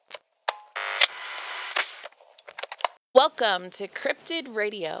Welcome to Cryptid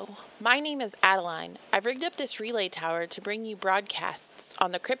Radio. My name is Adeline. I've rigged up this relay tower to bring you broadcasts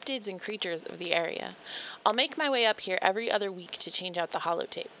on the cryptids and creatures of the area. I'll make my way up here every other week to change out the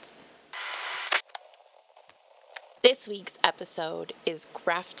holotape. This week's episode is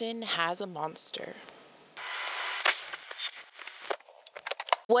Grafton Has a Monster.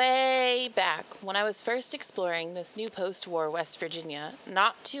 Way back, when I was first exploring this new post-war West Virginia,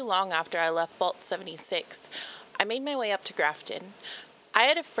 not too long after I left Vault 76, I made my way up to Grafton. I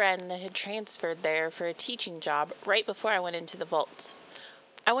had a friend that had transferred there for a teaching job right before I went into the vault.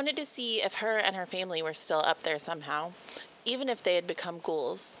 I wanted to see if her and her family were still up there somehow, even if they had become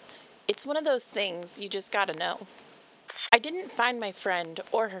ghouls. It's one of those things you just gotta know. I didn't find my friend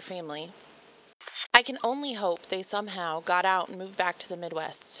or her family. I can only hope they somehow got out and moved back to the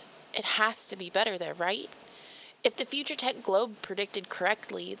Midwest. It has to be better there, right? If the Future Tech Globe predicted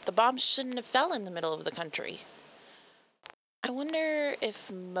correctly, the bombs shouldn't have fell in the middle of the country. I wonder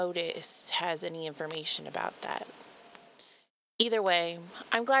if Modus has any information about that. Either way,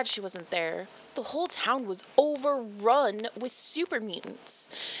 I'm glad she wasn't there. The whole town was overrun with super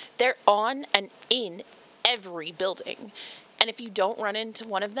mutants. They're on and in every building. And if you don't run into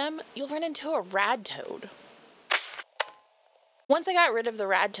one of them, you'll run into a rad toad. Once I got rid of the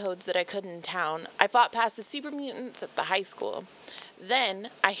rad toads that I could in town, I fought past the super mutants at the high school. Then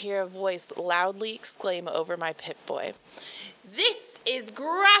I hear a voice loudly exclaim over my Pip-Boy, "This is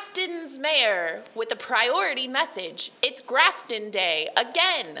Grafton's mayor with a priority message. It's Grafton Day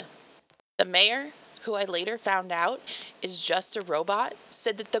again." The mayor, who I later found out is just a robot,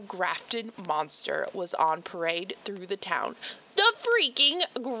 said that the Grafton Monster was on parade through the town. The freaking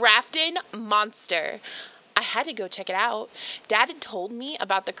Grafton Monster! I had to go check it out. Dad had told me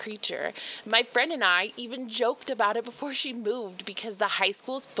about the creature. My friend and I even joked about it before she moved because the high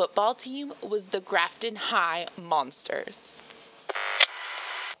school's football team was the Grafton High Monsters.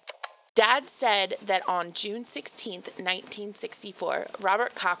 Dad said that on June 16th, 1964,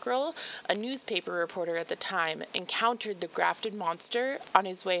 Robert Cockrell, a newspaper reporter at the time, encountered the Grafton Monster on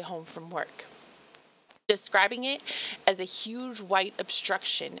his way home from work, describing it as a huge white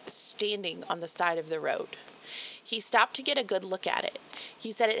obstruction standing on the side of the road. He stopped to get a good look at it.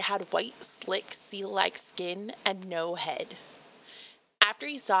 He said it had white, slick, seal-like skin and no head. After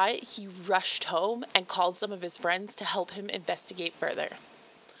he saw it, he rushed home and called some of his friends to help him investigate further.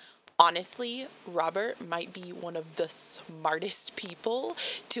 Honestly, Robert might be one of the smartest people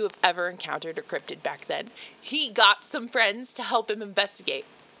to have ever encountered a cryptid back then. He got some friends to help him investigate.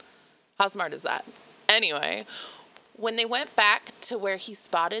 How smart is that? Anyway, when they went back to where he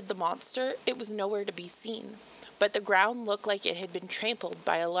spotted the monster, it was nowhere to be seen, but the ground looked like it had been trampled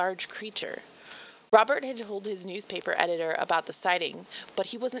by a large creature. Robert had told his newspaper editor about the sighting, but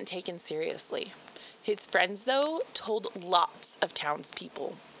he wasn't taken seriously. His friends, though, told lots of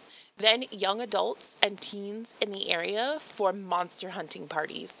townspeople. Then young adults and teens in the area formed monster hunting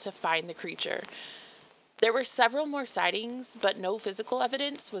parties to find the creature. There were several more sightings, but no physical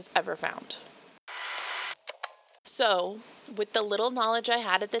evidence was ever found. So, with the little knowledge I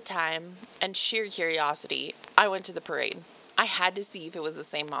had at the time and sheer curiosity, I went to the parade. I had to see if it was the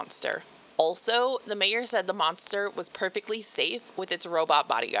same monster. Also, the mayor said the monster was perfectly safe with its robot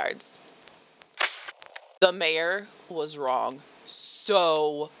bodyguards. The mayor was wrong.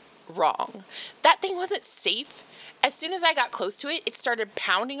 So wrong. That thing wasn't safe. As soon as I got close to it, it started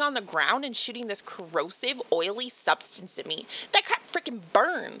pounding on the ground and shooting this corrosive, oily substance at me. That crap freaking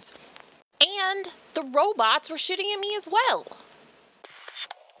burns. And the robots were shooting at me as well.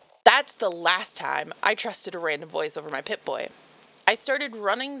 That's the last time I trusted a random voice over my Pip-Boy. I started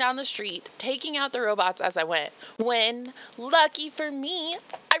running down the street, taking out the robots as I went, when, lucky for me,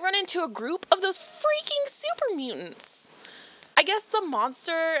 I run into a group of those freaking super mutants. I guess the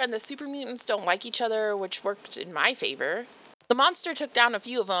monster and the super mutants don't like each other, which worked in my favor. The monster took down a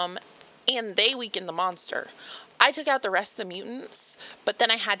few of them, and they weakened the monster. I took out the rest of the mutants, but then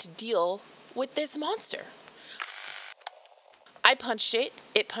I had to deal with this monster. I punched it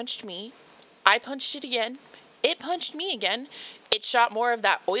punched me. I punched it again, it punched me again. It shot more of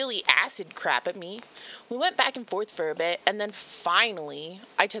that oily acid crap at me. We went back and forth for a bit, and then finally,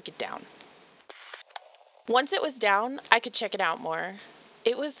 I took it down. Once it was down, I could check it out more.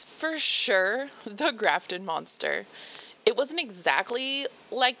 It was for sure the Grafton Monster. It wasn't exactly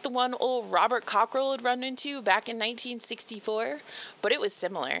like the one old Robert Cockrell had run into back in 1964, but it was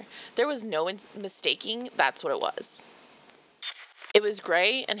similar. There was no mistaking that's what it was. It was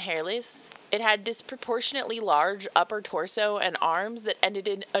gray and hairless. It had disproportionately large upper torso and arms that ended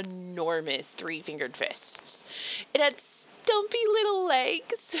in enormous three-fingered fists. It had stumpy little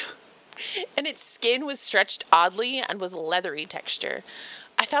legs. and its skin was stretched oddly and was leathery texture.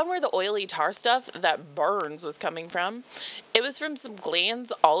 I found where the oily tar stuff that burns was coming from. It was from some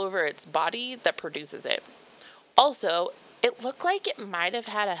glands all over its body that produces it. Also, it looked like it might have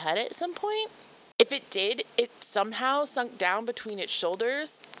had a head at some point. If it did, it somehow sunk down between its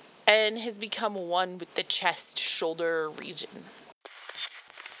shoulders and has become one with the chest shoulder region.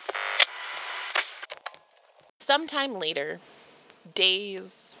 Sometime later,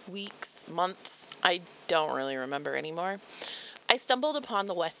 days, weeks, months, I don't really remember anymore, I stumbled upon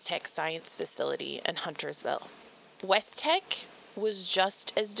the West Tech Science Facility in Huntersville. West Tech was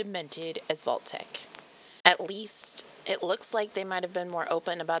just as demented as Vault Tech. At least, it looks like they might have been more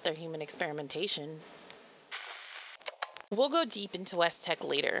open about their human experimentation. We'll go deep into West Tech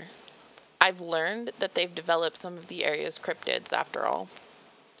later. I've learned that they've developed some of the area's cryptids after all.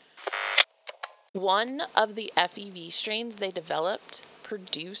 One of the FEV strains they developed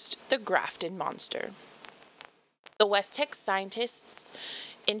produced the Grafton monster. The West Tech scientists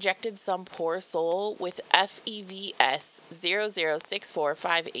injected some poor soul with FEVS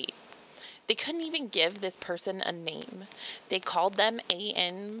 006458. They couldn't even give this person a name. They called them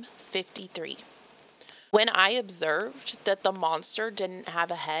AN53. When I observed that the monster didn't have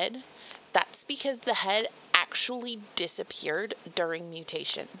a head, that's because the head actually disappeared during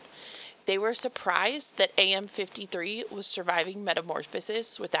mutation. They were surprised that AM53 was surviving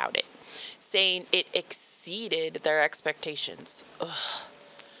metamorphosis without it, saying it exceeded their expectations. Ugh.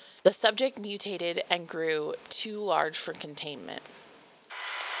 The subject mutated and grew too large for containment.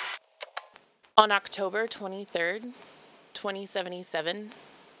 On October 23rd, 2077,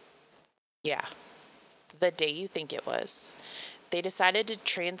 yeah, the day you think it was, they decided to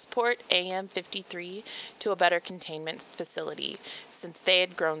transport AM53 to a better containment facility since they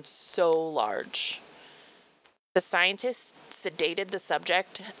had grown so large. The scientists sedated the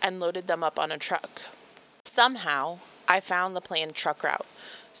subject and loaded them up on a truck. Somehow, I found the planned truck route,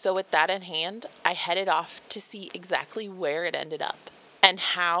 so with that in hand, I headed off to see exactly where it ended up and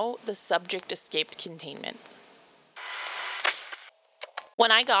how the subject escaped containment. When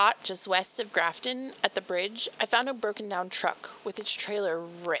I got just west of Grafton at the bridge, I found a broken down truck with its trailer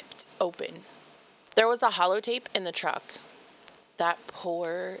ripped open. There was a holotape in the truck. That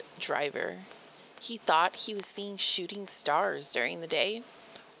poor driver. He thought he was seeing shooting stars during the day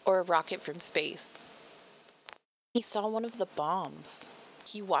or a rocket from space. He saw one of the bombs.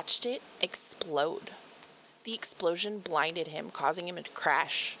 He watched it explode. The explosion blinded him, causing him to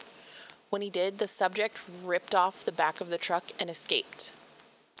crash. When he did, the subject ripped off the back of the truck and escaped,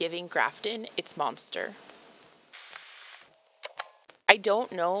 giving Grafton its monster. I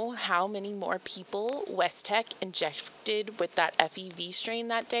don't know how many more people West Tech injected with that FEV strain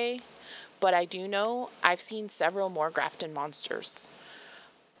that day, but I do know I've seen several more Grafton monsters.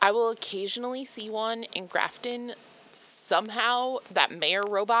 I will occasionally see one in Grafton. Somehow, that mayor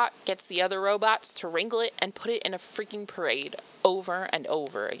robot gets the other robots to wrangle it and put it in a freaking parade over and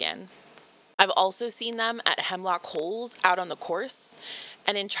over again. I've also seen them at Hemlock Holes out on the course,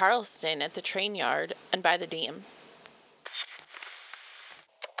 and in Charleston at the train yard and by the dam.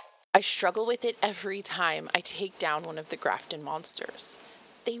 I struggle with it every time I take down one of the Grafton monsters.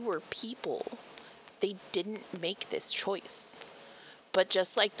 They were people. They didn't make this choice. But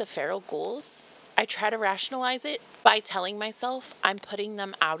just like the feral ghouls, I try to rationalize it by telling myself I'm putting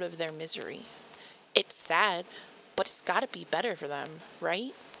them out of their misery. It's sad, but it's gotta be better for them,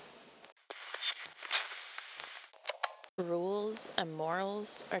 right? Rules and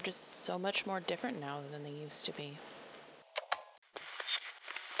morals are just so much more different now than they used to be.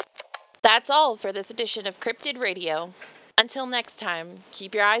 That's all for this edition of Cryptid Radio. Until next time,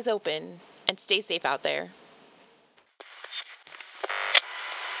 keep your eyes open and stay safe out there.